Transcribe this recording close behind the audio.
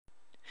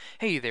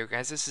Hey there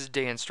guys, this is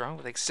Dan Strong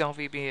with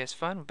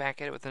ExcelVbaIsFun. We're back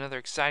at it with another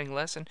exciting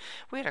lesson.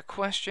 We had a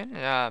question.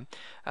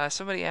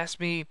 Somebody asked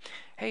me,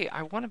 hey,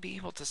 I want to be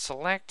able to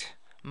select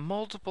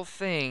multiple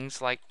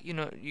things, like,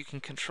 you can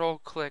control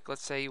click.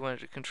 Let's say you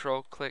wanted to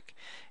control click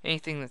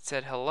anything that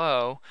said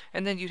hello,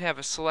 and then you'd have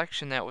a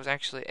selection that was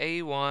actually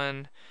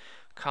A1,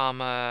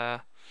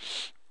 comma,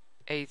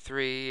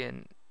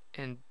 A3,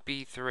 and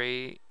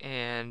B3,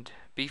 and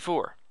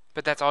B4.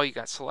 But that's all you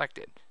got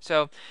selected.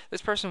 So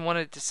this person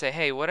wanted to say,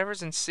 hey,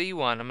 whatever's in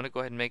C1, I'm going to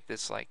go ahead and make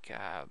this like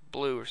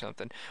blue or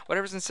something.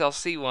 Whatever's in cell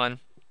C1,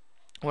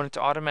 I want it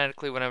to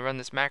automatically, when I run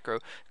this macro,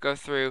 go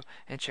through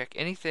and check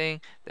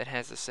anything that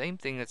has the same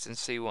thing that's in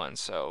C1.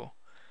 So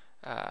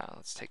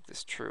let's take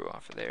this true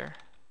off of there.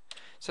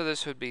 So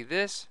this would be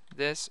this,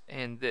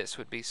 and this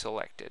would be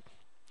selected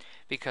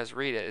because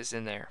Rita is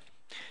in there.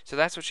 So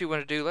that's what you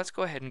want to do. Let's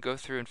go ahead and go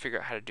through and figure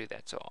out how to do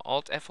that. So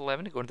Alt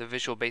F11 to go into the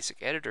Visual Basic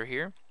Editor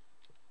here.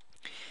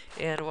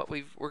 And what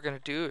we're going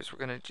to do is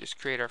we're going to just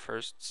create our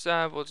first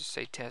sub. We'll just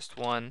say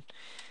test1,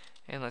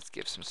 and let's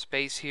give some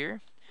space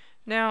here.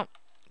 Now,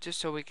 just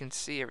so we can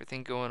see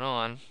everything going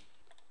on,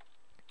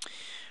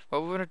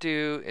 what we want to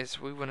do is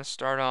we want to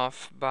start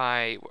off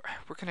by,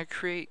 we're going to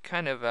create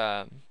kind of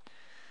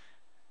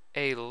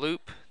a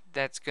loop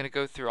that's going to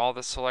go through all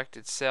the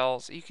selected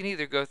cells. You can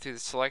either go through the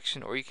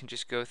selection, or you can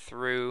just go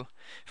through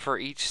for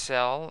each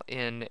cell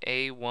in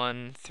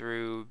A1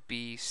 through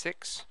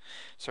B6.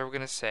 So we're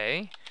going to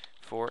say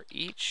for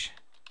each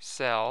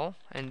cell,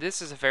 and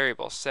this is a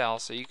variable cell,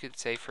 so you could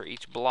say for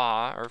each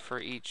blah or for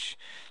each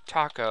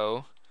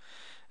taco,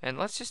 and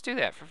let's just do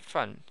that for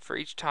fun. For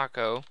each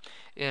taco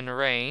in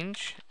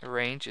range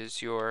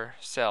is your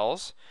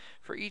cells.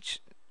 For each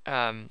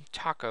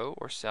taco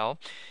or cell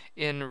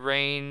in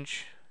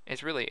range,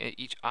 it's really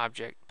each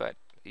object, but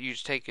you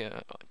just take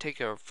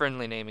a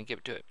friendly name and give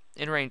it to it.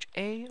 In range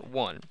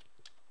A1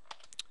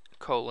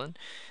 colon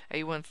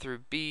A1 through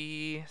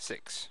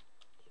B6.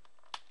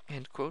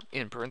 End quote,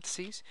 in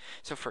parentheses.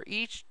 So for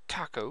each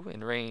taco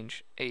in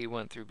range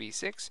A1 through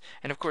B6,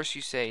 and of course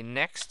you say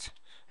next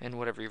and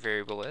whatever your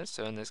variable is.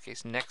 So in this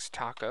case, next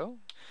taco,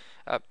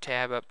 up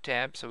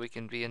tab, so we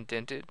can be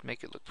indented,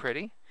 make it look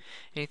pretty.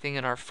 Anything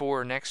in our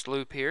for next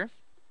loop here.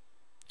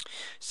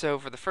 So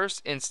for the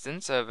first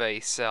instance of a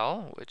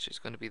cell, which is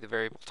going to be the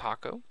variable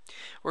taco,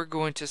 we're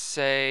going to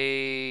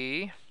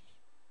say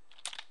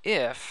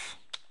if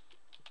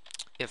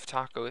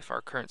taco, if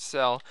our current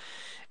cell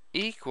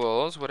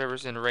equals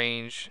whatever's in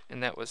range,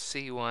 and that was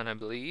C1, I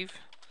believe.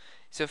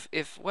 So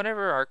if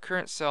whatever our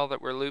current cell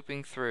that we're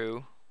looping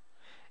through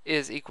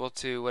is equal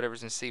to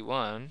whatever's in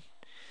C1,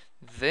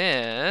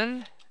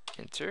 then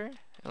enter,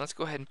 and let's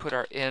go ahead and put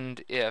our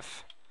end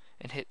if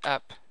and hit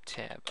up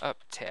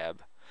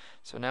tab.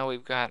 So now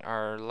we've got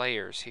our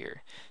layers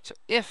here. So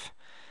if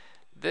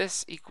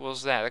this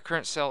equals that, the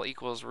current cell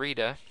equals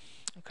Rita,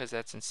 because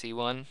that's in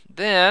C1,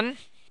 then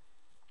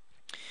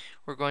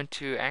we're going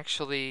to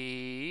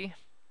actually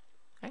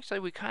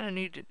we kind of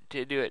need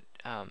to do it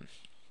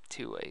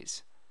two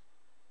ways.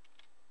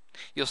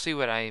 You'll see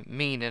what I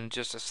mean in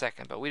just a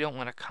second, but we don't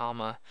want a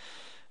comma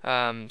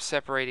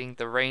separating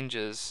the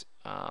ranges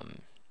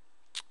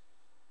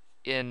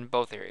in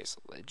both areas.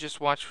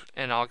 Just watch,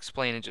 and I'll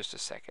explain in just a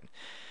second.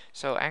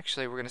 So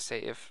actually, we're going to say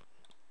if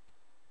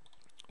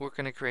we're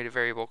going to create a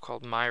variable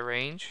called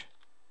myRange,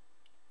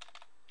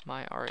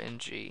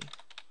 myRNG.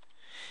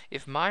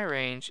 If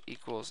myRange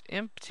equals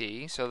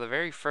empty, so the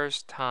very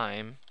first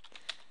time,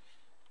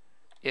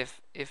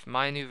 if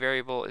my new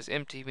variable is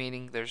empty,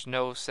 meaning there's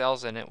no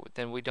cells in it,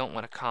 then we don't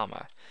want a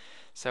comma.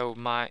 So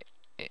my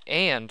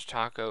and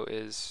taco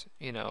is,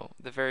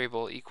 the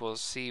variable equals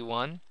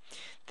C1,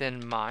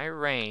 then my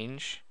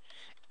range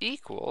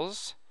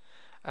equals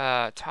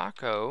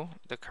taco,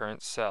 the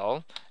current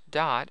cell,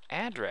 dot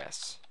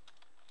address.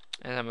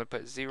 And I'm going to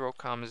put 0,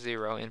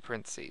 0 in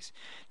parentheses.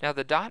 Now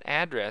the dot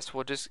address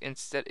will just,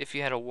 instead, if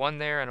you had a 1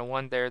 there and a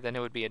 1 there, then it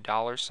would be a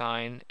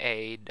 $,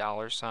 a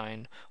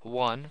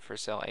 $1 for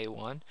cell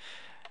A1.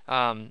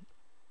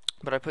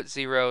 But I put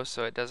 0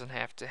 so it doesn't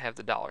have to have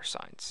the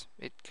 $signs.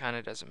 It kind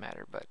of doesn't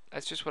matter, but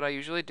that's just what I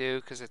usually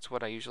do because it's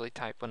what I usually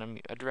type when I'm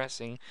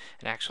addressing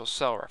an actual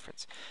cell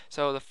reference.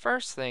 So the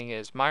first thing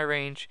is my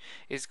range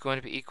is going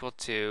to be equal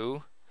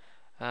to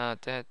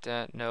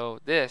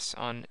this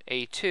on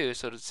A2,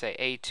 so it would say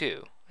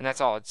A2, and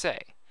that's all it'd say.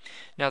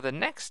 Now the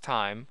next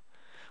time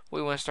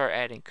we want to start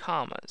adding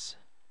commas.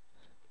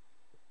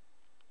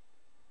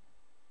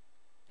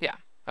 Yeah,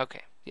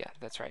 okay, yeah,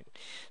 that's right.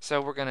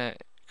 So we're going to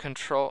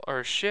Control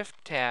or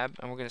Shift Tab,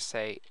 and we're going to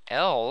say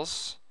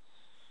else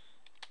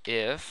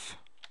if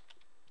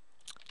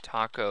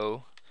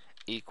taco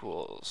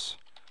equals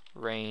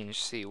range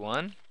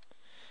C1.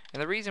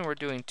 And the reason we're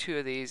doing two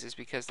of these is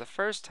because the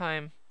first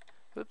time,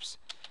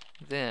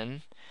 the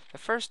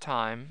first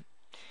time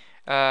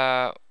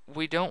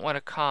we don't want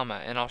a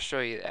comma, and I'll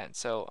show you that.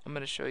 So I'm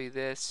going to show you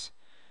this.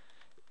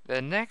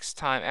 The next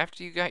time,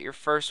 after you got your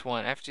first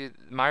one, after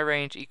my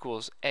range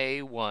equals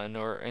A1,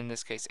 or in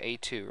this case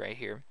A2 right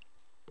here,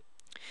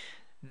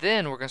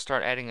 then we're going to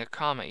start adding a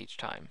comma each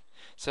time.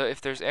 So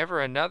if there's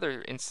ever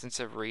another instance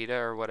of Rita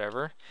or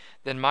whatever,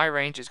 then my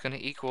range is going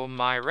to equal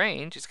my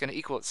range. It's going to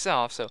equal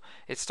itself. So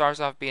it starts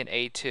off being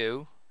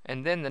A2,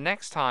 and then the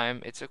next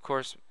time it's of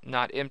course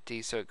not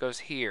empty, so it goes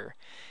here,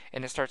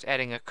 and it starts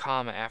adding a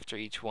comma after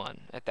each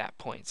one at that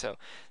point. So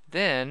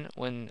then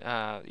when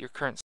your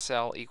current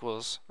cell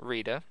equals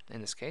Rita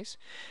in this case,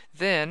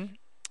 then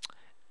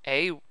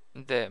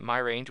my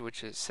range,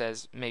 which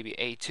says maybe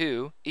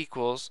A2,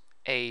 equals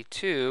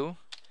A2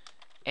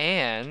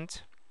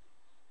 and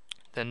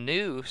the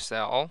new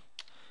cell,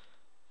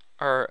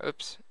 or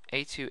oops,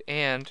 A2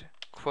 and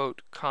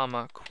quote,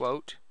 comma,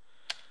 quote,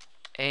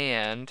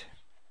 and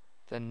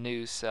the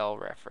new cell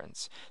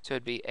reference. So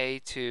it'd be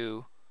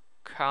A2,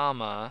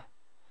 comma,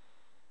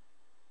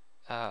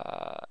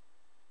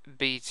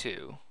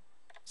 B2.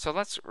 So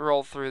let's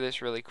roll through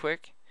this really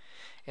quick,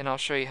 and I'll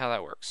show you how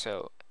that works.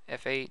 So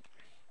F8.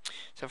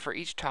 So for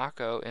each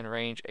taco in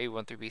range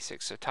A1 through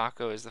B6, so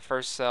taco is the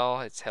first cell,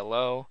 it's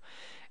hello.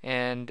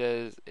 And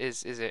is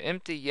it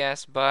empty?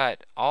 Yes,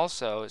 but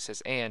also it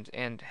says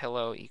and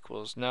hello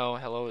equals no.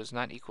 Hello is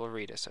not equal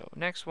Rita. So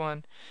next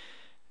one,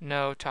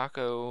 no,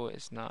 taco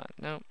is not,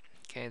 no.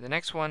 Okay, the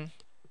next one,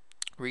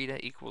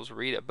 Rita equals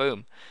Rita.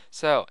 Boom.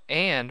 So,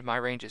 and my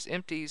range is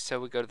empty, so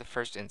we go to the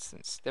first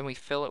instance. Then we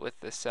fill it with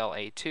the cell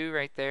A2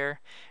 right there,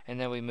 and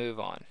then we move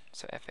on.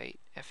 So F8,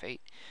 F8.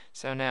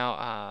 So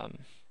now,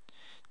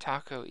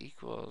 taco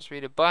equals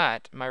Rita,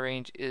 but my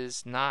range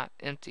is not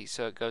empty,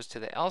 so it goes to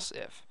the else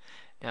if.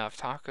 Now if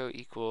taco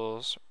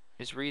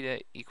is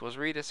Rita equals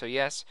Rita, so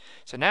yes.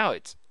 So now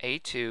it's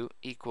A2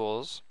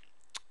 equals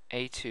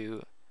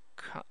A2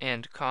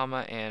 and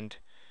comma and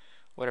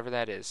whatever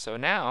that is. So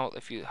now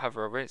if you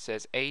hover over it, it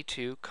says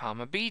A2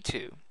 comma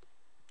B2.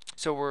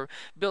 So we're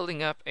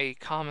building up a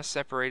comma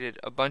separated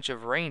a bunch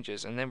of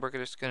ranges, and then we're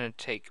just going to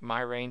take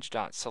my range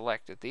dot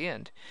select at the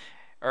end.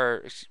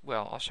 Or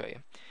well, I'll show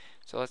you.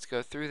 So let's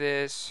go through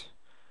this,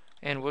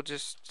 and we'll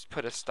just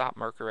put a stop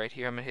marker right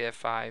here. I'm going to hit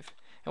F5, and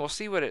we'll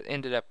see what it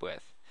ended up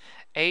with.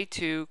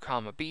 A2,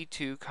 comma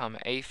B2, comma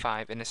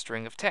A5 in a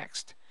string of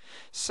text.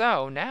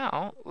 So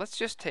now let's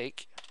just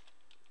take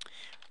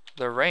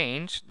the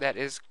range that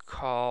is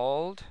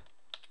called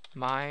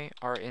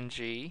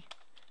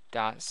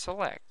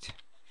myRNG.select,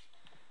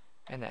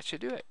 and that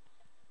should do it.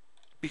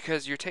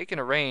 Because you're taking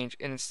a range,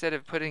 and instead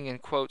of putting in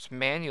quotes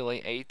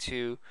manually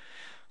A2,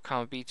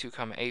 comma B2,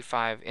 comma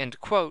A5, end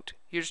quote,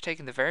 you're just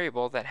taking the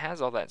variable that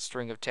has all that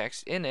string of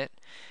text in it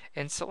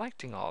and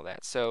selecting all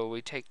that. So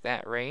we take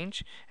that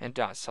range and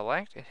dot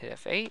select and hit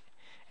F8,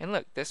 and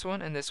look, this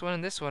one and this one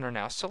and this one are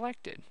now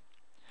selected.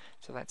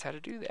 So that's how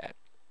to do that.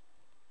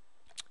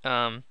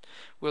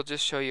 We'll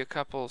just show you a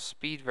couple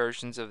speed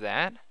versions of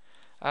that.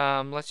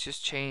 Let's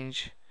just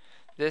change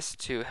this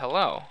to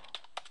hello.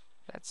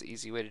 That's the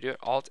easy way to do it.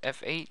 Alt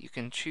F8, you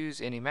can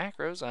choose any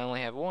macros. I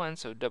only have one,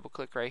 so double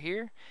click right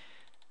here.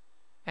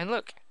 And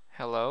look,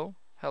 hello,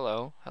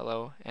 hello,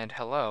 hello, and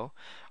hello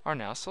are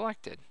now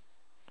selected.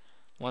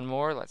 One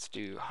more, let's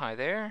do hi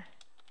there.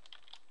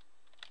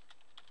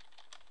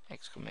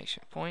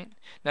 Exclamation point.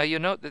 Now you'll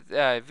note that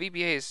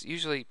VBA is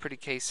usually pretty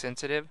case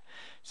sensitive.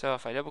 So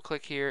if I double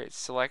click here, it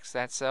selects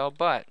that cell.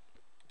 But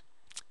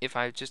if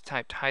I just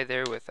typed hi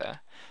there with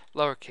a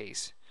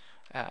lowercase,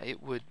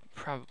 it would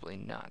probably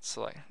not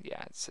select.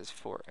 Yeah, it says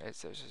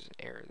there's an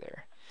error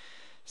there.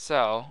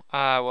 So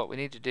what we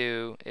need to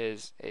do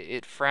is,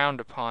 it frowned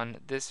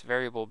upon this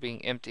variable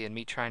being empty and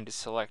me trying to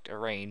select a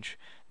range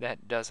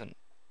that doesn't.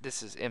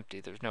 This is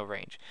empty, there's no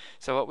range.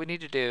 So what we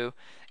need to do,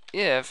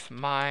 if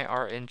my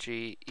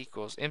RNG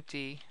equals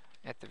empty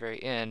at the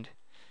very end,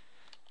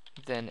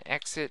 then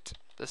exit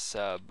the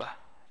sub.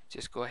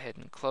 Just go ahead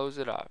and close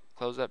it up,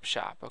 close up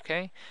shop,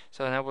 okay?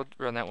 So now we'll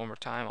run that one more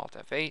time, Alt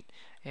F8,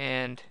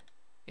 and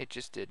it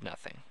just did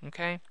nothing,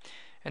 okay?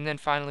 And then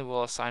finally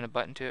we'll assign a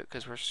button to it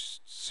because we're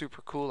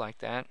super cool like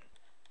that.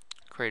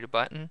 Create a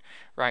button,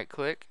 right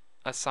click,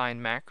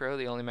 assign macro.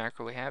 The only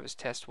macro we have is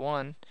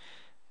test1.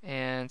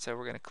 And so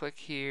we're going to click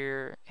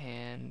here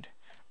and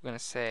we're going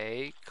to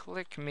say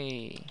click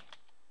me.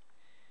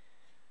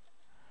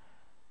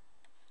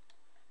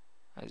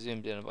 I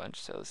zoomed in a bunch,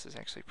 so this is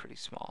actually pretty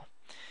small.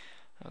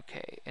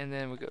 Okay, and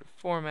then we go to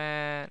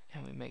format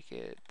and we make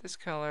it this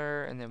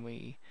color, and then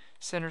we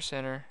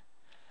center,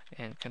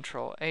 and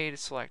Control A to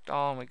select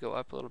all, and we go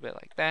up a little bit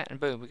like that, and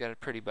boom, we got a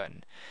pretty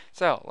button.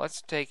 So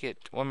let's take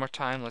it one more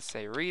time. Let's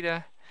say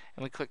Rita,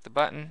 and we click the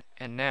button,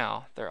 and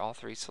now they're all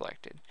three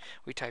selected.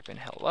 We type in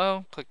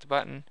hello, click the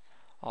button,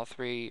 all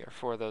 3 or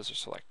 4 of those are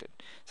selected.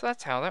 So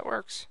that's how that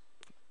works.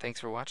 Thanks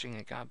for watching,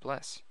 and God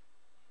bless.